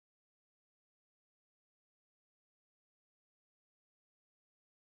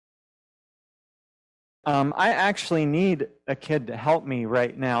I actually need a kid to help me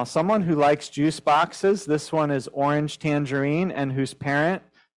right now. Someone who likes juice boxes. This one is orange tangerine, and whose parent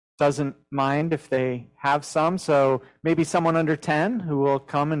doesn't mind if they have some. So maybe someone under 10 who will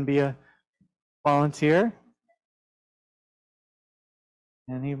come and be a volunteer.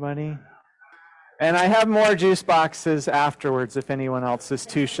 Anybody? And I have more juice boxes afterwards if anyone else is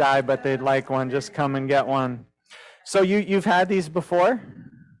too shy, but they'd like one, just come and get one. So you've had these before?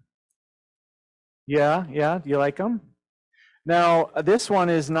 Yeah, do you like them? Now, this one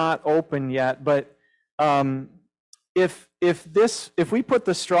is not open yet, but if we put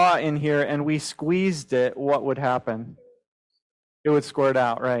the straw in here and we squeezed it, what would happen? It would squirt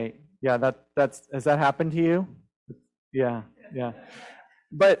out, right? Yeah, has that happened to you? Yeah.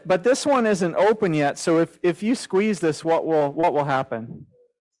 But this one isn't open yet, so if you squeeze this, what will happen?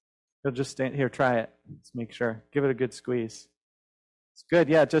 You'll just stand here, try it. Let's make sure. Give it a good squeeze. It's good.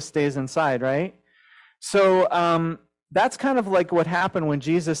 Yeah, it just stays inside, right? So that's kind of like what happened when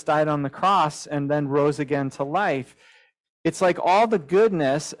Jesus died on the cross and then rose again to life. It's like all the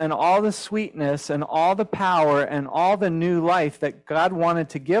goodness and all the sweetness and all the power and all the new life that God wanted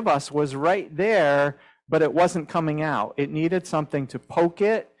to give us was right there, but it wasn't coming out. It needed something to poke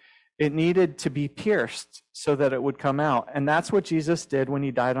it. It needed to be pierced so that it would come out. And that's what Jesus did when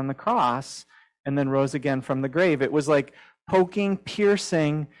he died on the cross and then rose again from the grave. It was like poking,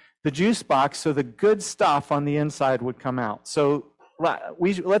 piercing the juice box so the good stuff on the inside would come out. So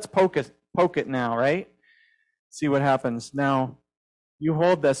let's poke it now, right? See what happens. Now, you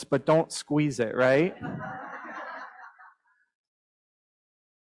hold this, but don't squeeze it, right?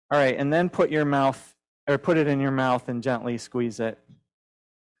 All right, and then put it in your mouth and gently squeeze it.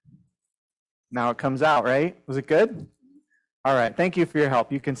 Now it comes out, right? Was it good? All right, thank you for your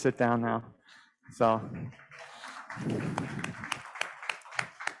help. You can sit down now. So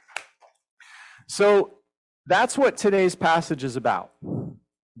that's what today's passage is about.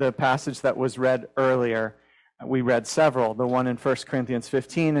 The passage that was read earlier. We read several, the one in 1 Corinthians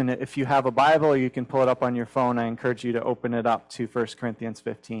 15, and if you have a Bible or you can pull it up on your phone, I encourage you to open it up to 1 Corinthians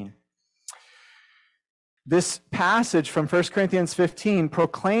 15. This passage from 1 Corinthians 15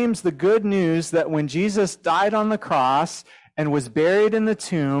 proclaims the good news that when Jesus died on the cross and was buried in the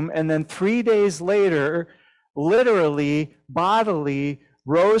tomb, and then 3 days later, literally, bodily,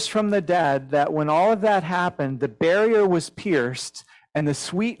 rose from the dead, that when all of that happened, the barrier was pierced, and the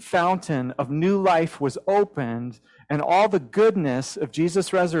sweet fountain of new life was opened, and all the goodness of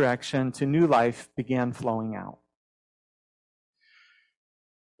Jesus' resurrection to new life began flowing out.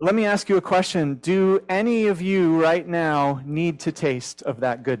 Let me ask you a question. Do any of you right now need to taste of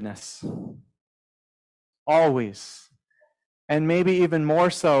that goodness? Always. And maybe even more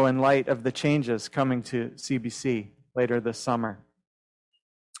so in light of the changes coming to CBC later this summer.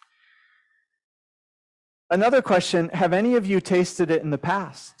 Another question, have any of you tasted it in the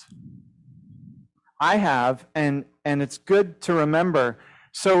past? I have, and it's good to remember.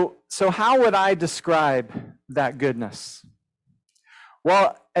 So how would I describe that goodness?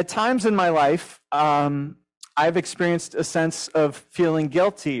 Well, at times in my life, I've experienced a sense of feeling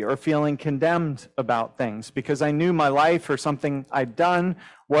guilty or feeling condemned about things because I knew my life or something I'd done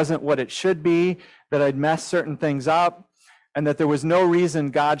wasn't what it should be, that I'd messed certain things up, and that there was no reason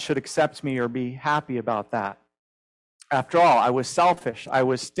God should accept me or be happy about that. After all, I was selfish, I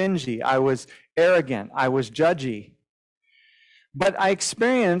was stingy, I was arrogant, I was judgy. But I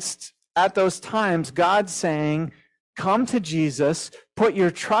experienced at those times God saying, come to Jesus, put your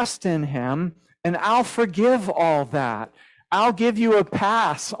trust in him, and I'll forgive all that. I'll give you a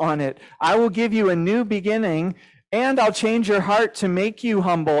pass on it. I will give you a new beginning, and I'll change your heart to make you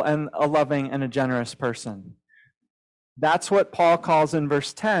humble and a loving and a generous person. That's what Paul calls in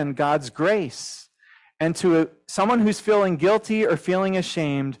verse 10, God's grace. And to someone who's feeling guilty or feeling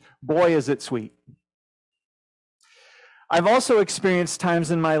ashamed, boy, is it sweet. I've also experienced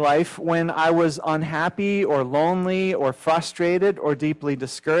times in my life when I was unhappy or lonely or frustrated or deeply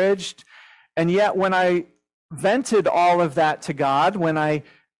discouraged. And yet when I vented all of that to God, when I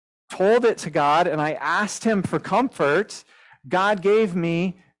told it to God and I asked him for comfort, God gave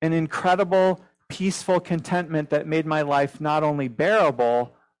me an incredible, peaceful contentment that made my life not only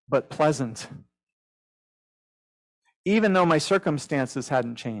bearable, but pleasant, even though my circumstances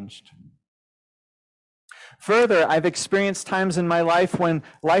hadn't changed. Further, I've experienced times in my life when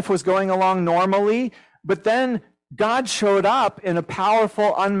life was going along normally, but then God showed up in a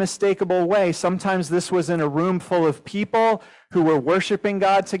powerful, unmistakable way. Sometimes this was in a room full of people who were worshiping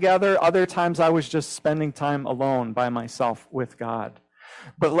God together. Other times I was just spending time alone by myself with God.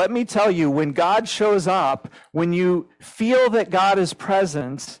 But let me tell you, when God shows up, when you feel that God is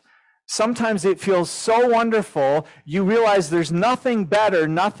present, Sometimes it feels so wonderful, you realize there's nothing better,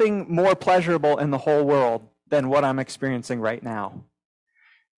 nothing more pleasurable in the whole world than what I'm experiencing right now.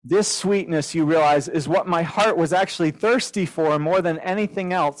 This sweetness, you realize, is what my heart was actually thirsty for more than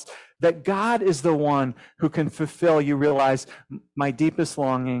anything else, that God is the one who can fulfill, you realize, my deepest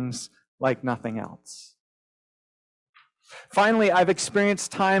longings like nothing else. Finally, I've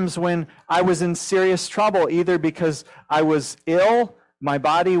experienced times when I was in serious trouble, either because I was ill, my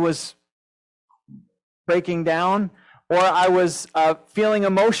body was breaking down, or I was feeling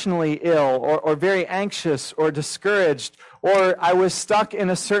emotionally ill, or very anxious or discouraged, or I was stuck in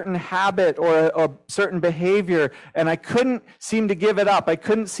a certain habit or a certain behavior, and I couldn't seem to give it up. I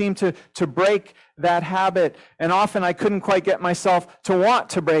couldn't seem to break that habit, and often I couldn't quite get myself to want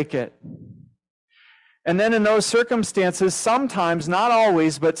to break it. And then in those circumstances, sometimes, not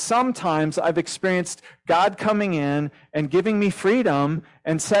always, but sometimes I've experienced God coming in and giving me freedom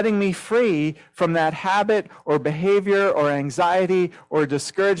and setting me free from that habit or behavior or anxiety or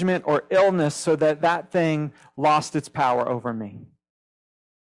discouragement or illness so that that thing lost its power over me.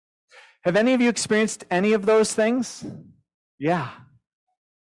 Have any of you experienced any of those things? Yeah.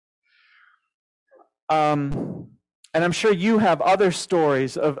 And I'm sure you have other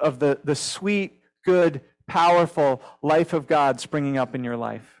stories of the sweet, good, powerful life of God springing up in your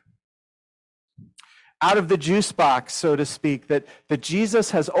life. Out of the juice box, so to speak, that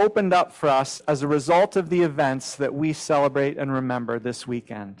Jesus has opened up for us as a result of the events that we celebrate and remember this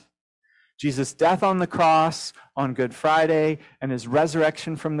weekend. Jesus' death on the cross on Good Friday and his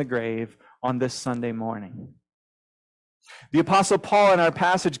resurrection from the grave on this Sunday morning. The Apostle Paul in our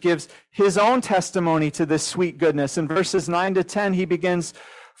passage gives his own testimony to this sweet goodness. In verses 9 to 10, he begins,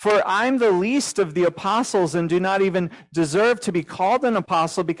 "For I'm the least of the apostles and do not even deserve to be called an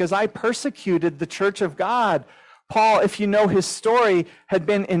apostle because I persecuted the church of God." Paul, if you know his story, had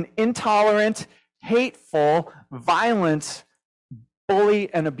been an intolerant, hateful, violent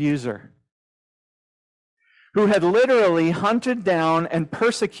bully and abuser who had literally hunted down and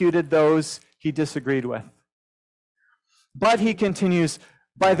persecuted those he disagreed with. But he continues,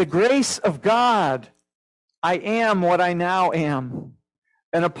 "By the grace of God, I am what I now am.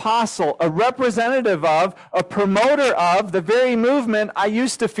 An apostle, a representative of, a promoter of the very movement I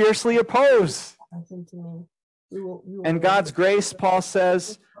used to fiercely oppose." And God's grace, Paul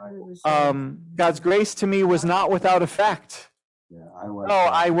says, God's grace to me was not without effect.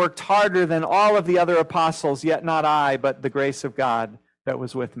 I worked harder than all of the other apostles, yet not I, but the grace of God that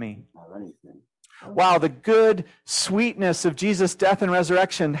was with me. Wow, the good sweetness of Jesus' death and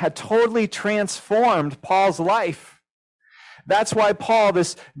resurrection had totally transformed Paul's life. That's why Paul,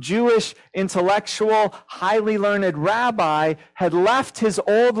 this Jewish intellectual, highly learned rabbi, had left his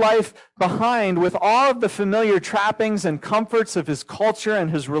old life behind with all of the familiar trappings and comforts of his culture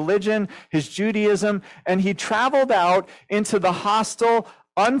and his religion, his Judaism, and he traveled out into the hostile,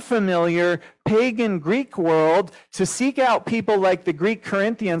 unfamiliar, pagan Greek world to seek out people like the Greek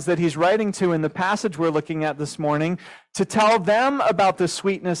Corinthians that he's writing to in the passage we're looking at this morning, to tell them about the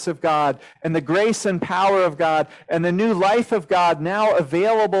sweetness of God and the grace and power of God and the new life of God now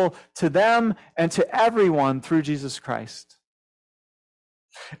available to them and to everyone through Jesus Christ.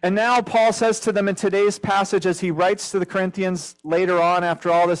 And now Paul says to them in today's passage, as he writes to the Corinthians later on after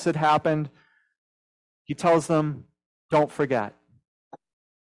all this had happened, he tells them, don't forget.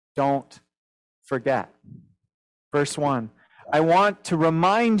 Don't forget. Verse 1, I want to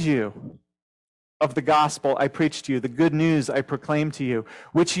remind you of the gospel I preached to you, the good news I proclaimed to you,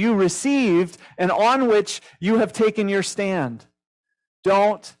 which you received and on which you have taken your stand.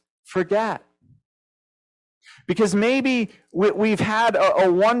 Don't forget. Because maybe we've had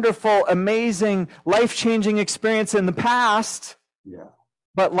a wonderful, amazing, life-changing experience in the past,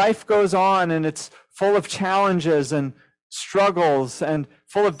 but life goes on and it's full of challenges and struggles and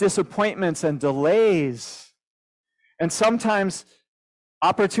full of disappointments and delays, and sometimes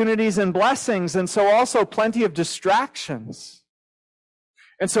opportunities and blessings, and so also plenty of distractions.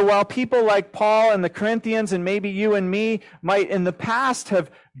 And so while people like Paul and the Corinthians and maybe you and me might in the past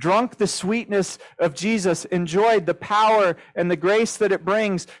have drunk the sweetness of Jesus, enjoyed the power and the grace that it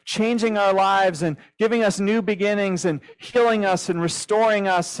brings, changing our lives and giving us new beginnings and healing us and restoring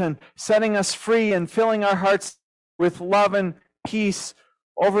us and setting us free and filling our hearts with love and peace,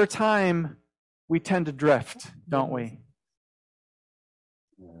 over time, we tend to drift, don't we?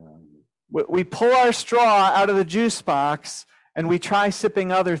 We pull our straw out of the juice box and we try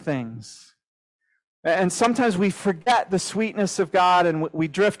sipping other things. And sometimes we forget the sweetness of God and we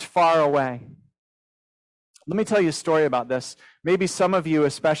drift far away. Let me tell you a story about this. Maybe some of you,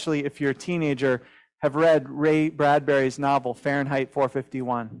 especially if you're a teenager, have read Ray Bradbury's novel, Fahrenheit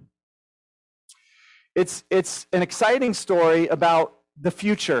 451. It's an exciting story about the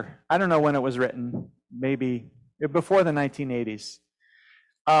future. I don't know when it was written, maybe before the 1980s.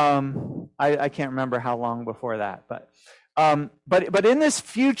 I can't remember how long before that, but in this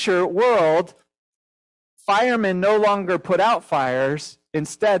future world, firemen no longer put out fires.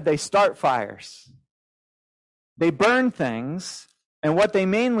 Instead, they start fires. They burn things, and what they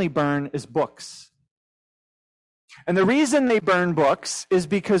mainly burn is books. And the reason they burn books is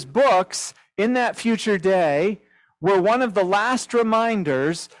because books in that future day were one of the last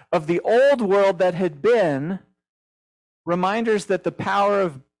reminders of the old world that had been, reminders that the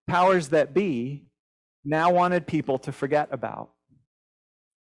powers that be now wanted people to forget about.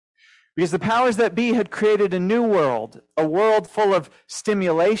 Because the powers that be had created a new world, a world full of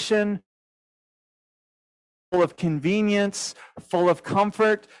stimulation, full of convenience, full of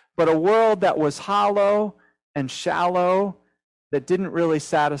comfort, but a world that was hollow and shallow, that didn't really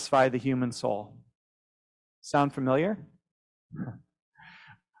satisfy the human soul. Sound familiar?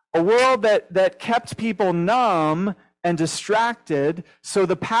 A world that kept people numb and distracted, so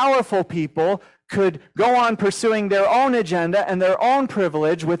the powerful people could go on pursuing their own agenda and their own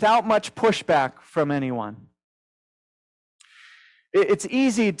privilege without much pushback from anyone. It's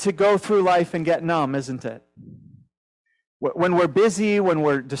easy to go through life and get numb, isn't it? When we're busy, when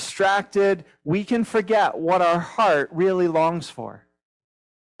we're distracted, we can forget what our heart really longs for,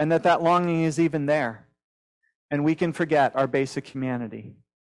 and that longing is even there. And we can forget our basic humanity.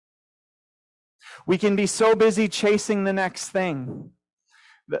 We can be so busy chasing the next thing,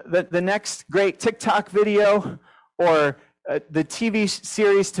 the next great TikTok video, or the TV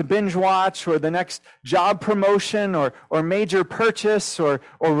series to binge watch, or the next job promotion, or major purchase, or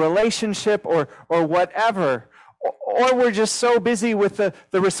relationship, or whatever. Or we're just so busy with the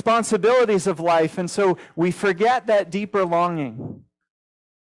responsibilities of life, and so we forget that deeper longing,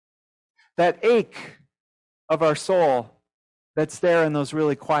 that ache of our soul that's there in those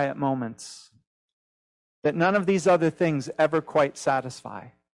really quiet moments, that none of these other things ever quite satisfy.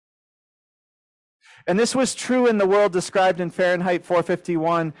 And this was true in the world described in Fahrenheit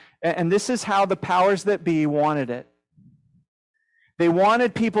 451, and this is how the powers that be wanted it. They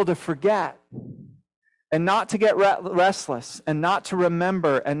wanted people to forget, and not to get restless, and not to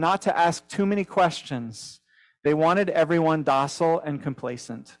remember, and not to ask too many questions. They wanted everyone docile and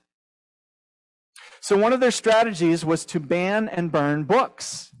complacent. So one of their strategies was to ban and burn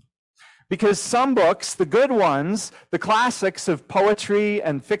books. Because some books, the good ones, the classics of poetry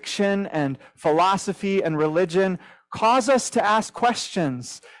and fiction and philosophy and religion, cause us to ask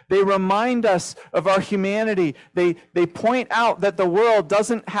questions. They remind us of our humanity. They point out that the world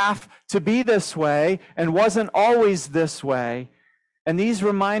doesn't have to be this way and wasn't always this way. And these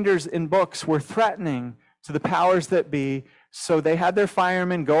reminders in books were threatening to the powers that be, so they had their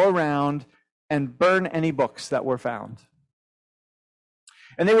firemen go around and burn any books that were found.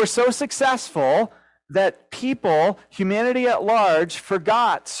 And they were so successful that people, humanity at large,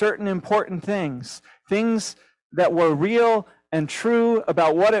 forgot certain important things that were real and true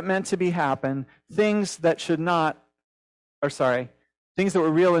about what it meant to be happen, things that were real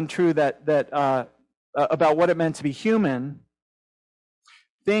and true about what it meant to be human,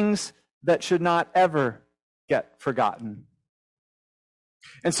 things that should not ever get forgotten.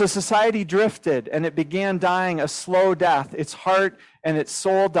 And so society drifted, and it began dying a slow death. Its heart and its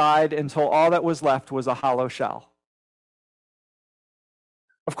soul died until all that was left was a hollow shell.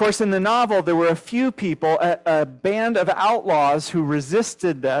 Of course, in the novel, there were a few people, a band of outlaws who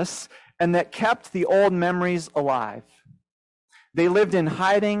resisted this and that kept the old memories alive. They lived in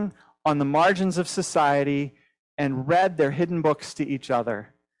hiding on the margins of society and read their hidden books to each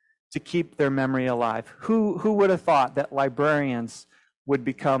other to keep their memory alive. Who would have thought that librarians would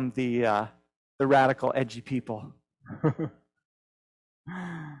become the radical, edgy people?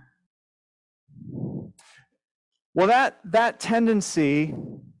 Well, that tendency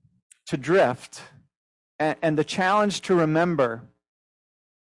to drift and the challenge to remember,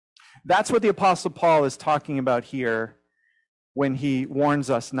 that's what the Apostle Paul is talking about here when he warns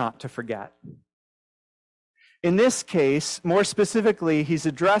us not to forget. In this case, more specifically, he's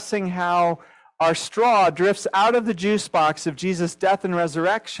addressing how our straw drifts out of the juice box of Jesus' death and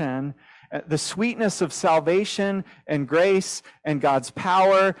resurrection, the sweetness of salvation and grace and God's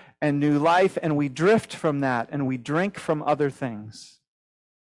power and new life, and we drift from that and we drink from other things.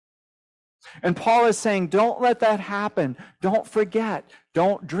 And Paul is saying, don't let that happen. Don't forget.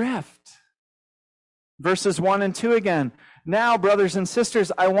 Don't drift. Verses 1 and 2 again. Now, brothers and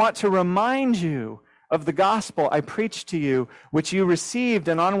sisters, I want to remind you of the gospel I preached to you, which you received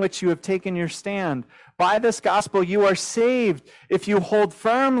and on which you have taken your stand. By this gospel you are saved if you hold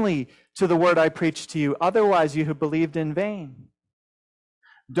firmly to the word I preached to you. Otherwise, you have believed in vain.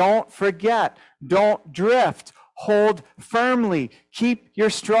 Don't forget. Don't drift. Hold firmly. Keep your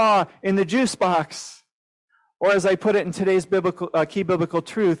straw in the juice box. Or as I put it in today's key biblical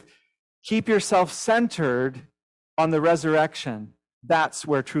truth, keep yourself centered on the resurrection. That's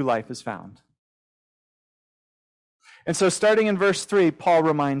where true life is found. And so starting in verse 3, Paul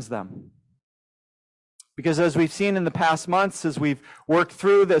reminds them. Because as we've seen in the past months, as we've worked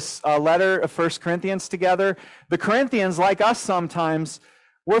through this letter of 1 Corinthians together, the Corinthians, like us sometimes,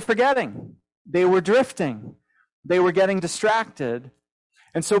 were forgetting. They were drifting. They were getting distracted.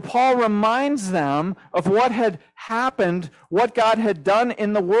 And so Paul reminds them of what had happened, what God had done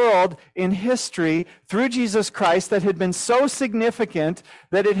in the world, in history, through Jesus Christ, that had been so significant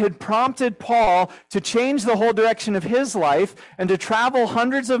that it had prompted Paul to change the whole direction of his life and to travel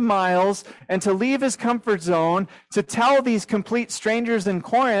hundreds of miles and to leave his comfort zone to tell these complete strangers in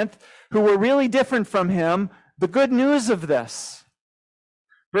Corinth, who were really different from him, the good news of this.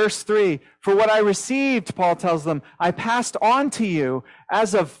 Verse 3, for what I received, Paul tells them, I passed on to you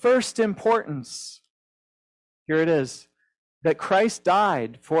as of first importance. Here it is, that Christ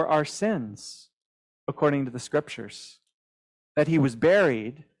died for our sins, according to the Scriptures, that he was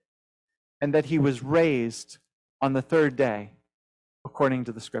buried, and that he was raised on the third day, according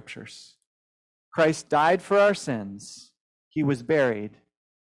to the Scriptures. Christ died for our sins, he was buried,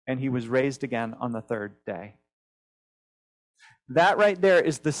 and he was raised again on the third day. That right there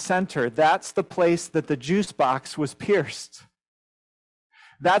is the center. That's the place that the juice box was pierced.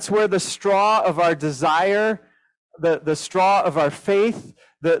 That's where the straw of our desire, the straw of our faith,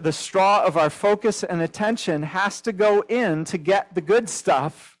 the straw of our focus and attention has to go in to get the good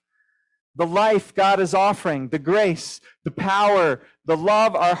stuff, the life God is offering, the grace, the power, the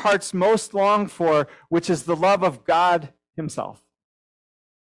love our hearts most long for, which is the love of God himself.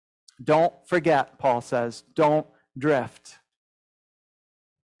 Don't forget, Paul says. Don't drift.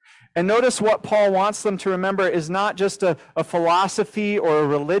 And notice what Paul wants them to remember is not just a philosophy or a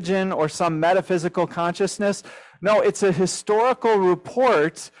religion or some metaphysical consciousness. No, it's a historical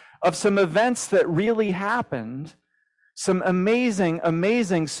report of some events that really happened, some amazing,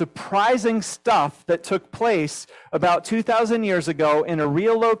 amazing, surprising stuff that took place about 2,000 years ago in a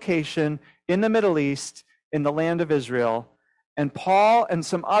real location in the Middle East, in the land of Israel. And Paul and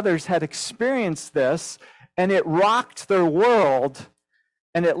some others had experienced this, and it rocked their world,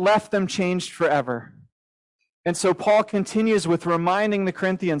 and it left them changed forever. And so Paul continues with reminding the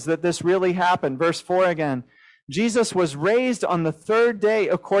Corinthians that this really happened. Verse 4 again. Jesus was raised on the third day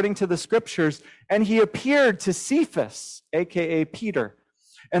according to the Scriptures, and he appeared to Cephas, aka Peter,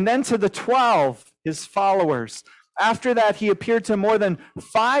 and then to the 12, his followers. After that, he appeared to more than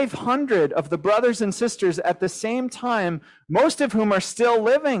 500 of the brothers and sisters at the same time, most of whom are still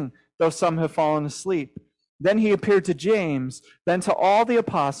living, though some have fallen asleep. Then he appeared to James, then to all the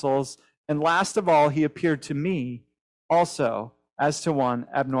apostles, and last of all, he appeared to me also as to one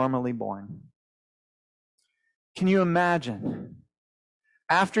abnormally born. Can you imagine?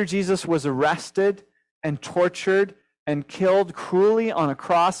 After Jesus was arrested and tortured and killed cruelly on a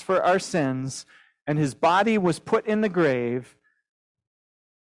cross for our sins, and his body was put in the grave,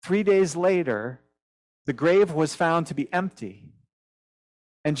 3 days later, the grave was found to be empty.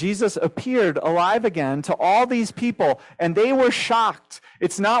 And Jesus appeared alive again to all these people, and they were shocked.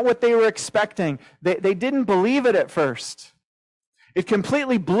 It's not what they were expecting. They didn't believe it at first. It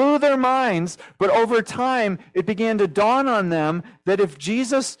completely blew their minds, but over time, it began to dawn on them that if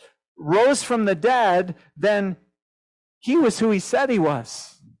Jesus rose from the dead, then he was who he said he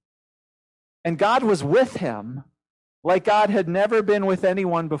was. And God was with him like God had never been with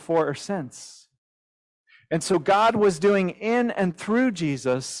anyone before or since. And so God was doing in and through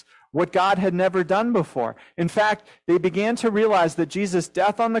Jesus what God had never done before. In fact, they began to realize that Jesus'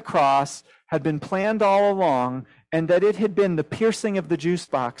 death on the cross had been planned all along, and that it had been the piercing of the juice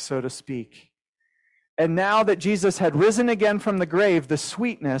box, so to speak. And now that Jesus had risen again from the grave, the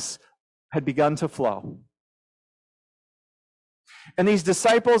sweetness had begun to flow. And these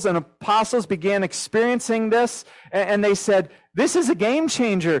disciples and apostles began experiencing this, and they said, this is a game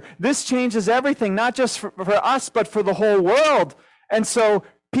changer. This changes everything, not just for us, but for the whole world. And so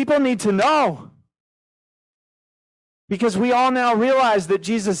people need to know. Because we all now realize that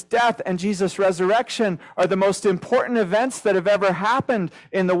Jesus' death and Jesus' resurrection are the most important events that have ever happened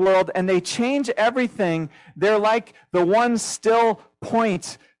in the world, and they change everything. They're like the one still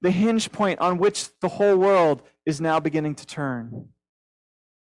point, the hinge point on which the whole world is now beginning to turn.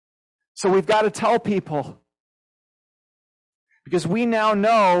 So we've got to tell people, because we now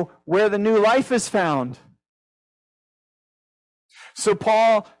know where the new life is found. So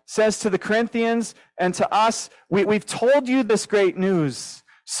Paul says to the Corinthians and to us, we've told you this great news.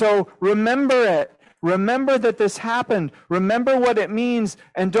 So remember it. Remember that this happened. Remember what it means,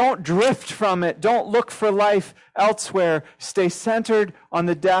 and don't drift from it. Don't look for life elsewhere. Stay centered on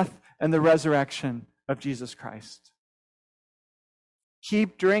the death and the resurrection of Jesus Christ.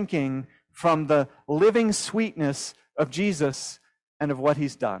 Keep drinking from the living sweetness of Jesus and of what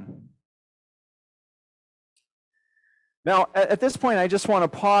he's done. Now, at this point, I just want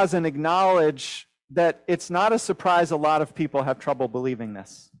to pause and acknowledge that it's not a surprise a lot of people have trouble believing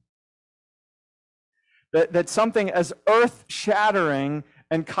this. That something as earth-shattering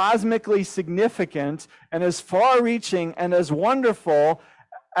and cosmically significant and as far-reaching and as wonderful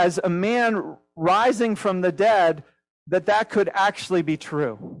as a man rising from the dead, that could actually be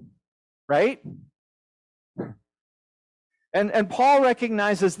true, right? And Paul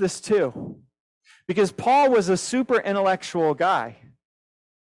recognizes this too, because Paul was a super intellectual guy,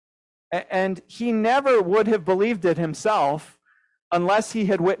 and he never would have believed it himself unless he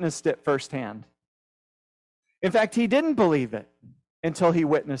had witnessed it firsthand. In fact, he didn't believe it until he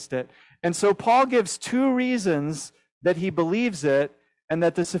witnessed it. And so Paul gives two reasons that he believes it, and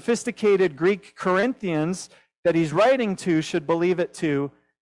that the sophisticated Greek Corinthians that he's writing to should believe it too,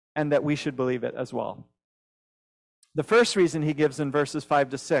 and that we should believe it as well. The first reason he gives in verses 5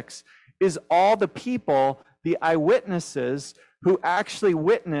 to 6 is all the people, the eyewitnesses, who actually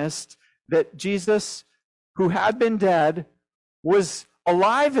witnessed that Jesus, who had been dead, was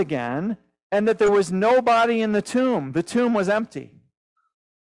alive again, and that there was nobody in the tomb. The tomb was empty.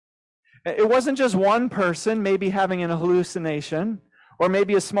 It wasn't just one person maybe having an hallucination, or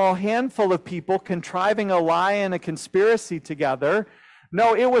maybe a small handful of people contriving a lie and a conspiracy together.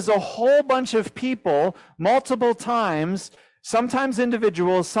 No, it was a whole bunch of people, multiple times, sometimes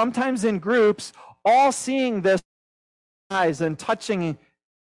individuals, sometimes in groups, all seeing this eyes and touching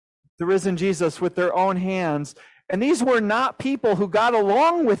the risen Jesus with their own hands. And these were not people who got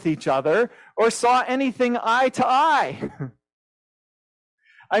along with each other or saw anything eye to eye.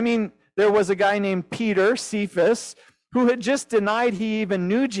 I mean, there was a guy named Peter, Cephas, who had just denied he even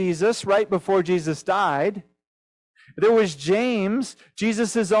knew Jesus right before Jesus died. There was James,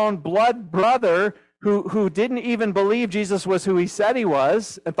 Jesus' own blood brother, who didn't even believe Jesus was who he said he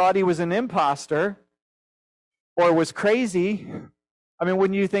was and thought he was an imposter or was crazy. I mean,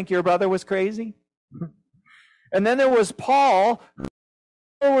 wouldn't you think your brother was crazy? And then there was Paul, who,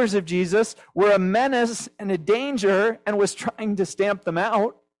 followers of Jesus, were a menace and a danger and was trying to stamp them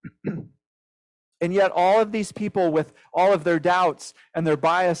out. And yet all of these people, with all of their doubts and their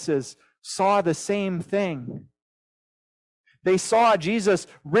biases, saw the same thing. They saw Jesus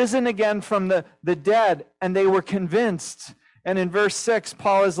risen again from the dead, and they were convinced. And in verse 6,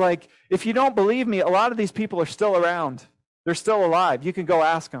 Paul is like, if you don't believe me, a lot of these people are still around. They're still alive. You can go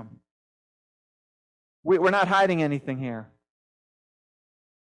ask them. We're not hiding anything here.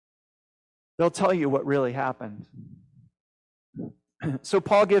 They'll tell you what really happened. So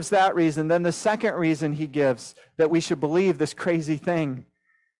Paul gives that reason. Then the second reason he gives that we should believe this crazy thing,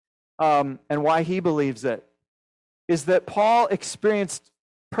 and why he believes it, is that Paul experienced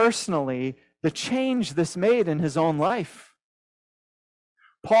personally the change this made in his own life.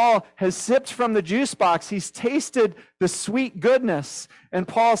 Paul has sipped from the juice box. He's tasted the sweet goodness. And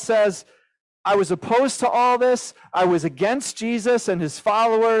Paul says, I was opposed to all this. I was against Jesus and his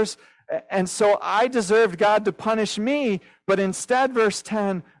followers. And so I deserved God to punish me. But instead, verse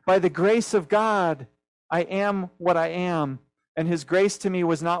 10, by the grace of God, I am what I am. And his grace to me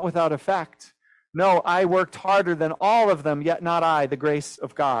was not without effect. No, I worked harder than all of them, yet not I, the grace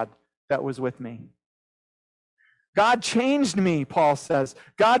of God that was with me. God changed me, Paul says.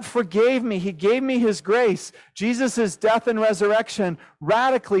 God forgave me. He gave me his grace. Jesus' death and resurrection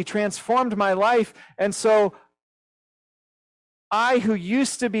radically transformed my life. And so I, who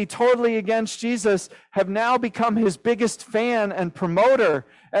used to be totally against Jesus, have now become his biggest fan and promoter.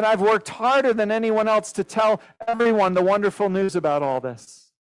 And I've worked harder than anyone else to tell everyone the wonderful news about all this.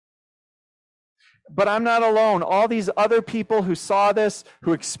 But I'm not alone. All these other people who saw this,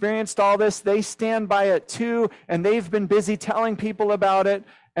 who experienced all this, they stand by it too, and they've been busy telling people about it.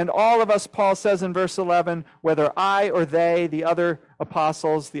 And all of us, Paul says in verse 11, whether I or they, the other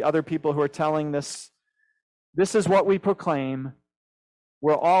apostles, the other people who are telling this is what we proclaim.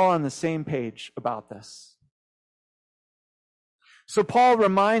 We're all on the same page about this. So Paul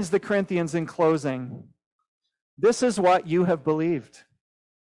reminds the Corinthians in closing, this is what you have believed.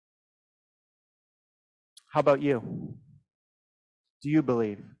 How about you? Do you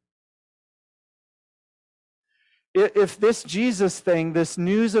believe? If this Jesus thing, this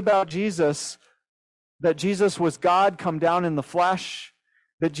news about Jesus, that Jesus was God come down in the flesh,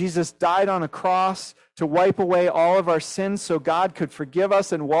 that Jesus died on a cross to wipe away all of our sins so God could forgive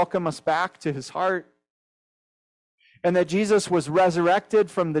us and welcome us back to his heart, and that Jesus was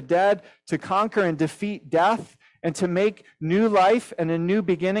resurrected from the dead to conquer and defeat death and to make new life and a new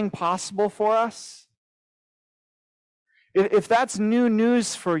beginning possible for us. If that's new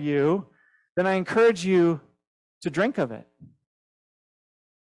news for you, then I encourage you to drink of it.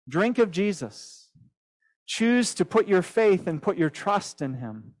 Drink of Jesus. Choose to put your faith and put your trust in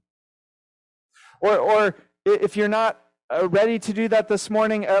him. Or if you're not ready to do that this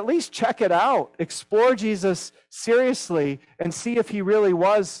morning, at least check it out. Explore Jesus seriously and see if he really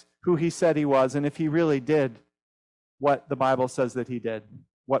was who he said he was and if he really did what the Bible says that he did,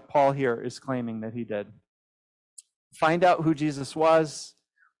 what Paul here is claiming that he did. Find out who Jesus was,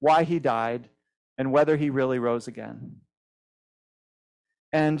 why he died, and whether he really rose again.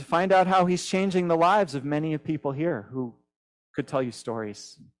 And find out how he's changing the lives of many people here who could tell you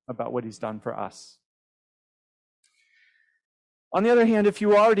stories about what he's done for us. On the other hand, if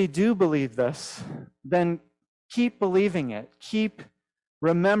you already do believe this, then keep believing it. Keep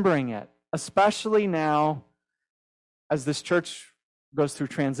remembering it, especially now as this church goes through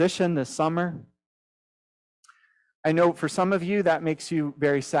transition this summer. I know for some of you that makes you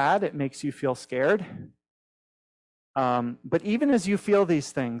very sad. It makes you feel scared. But even as you feel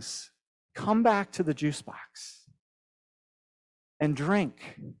these things, come back to the juice box and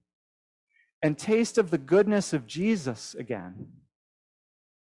drink and taste of the goodness of Jesus again,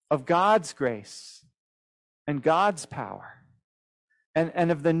 of God's grace and God's power,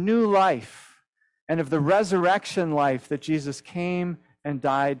 and of the new life and of the resurrection life that Jesus came and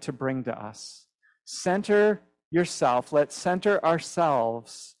died to bring to us. Center yourself. Let's center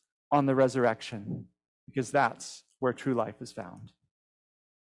ourselves on the resurrection, because that's where true life is found.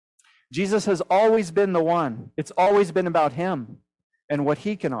 Jesus has always been the one. It's always been about him and what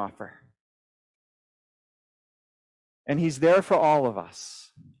he can offer. And he's there for all of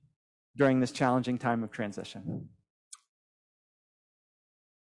us during this challenging time of transition.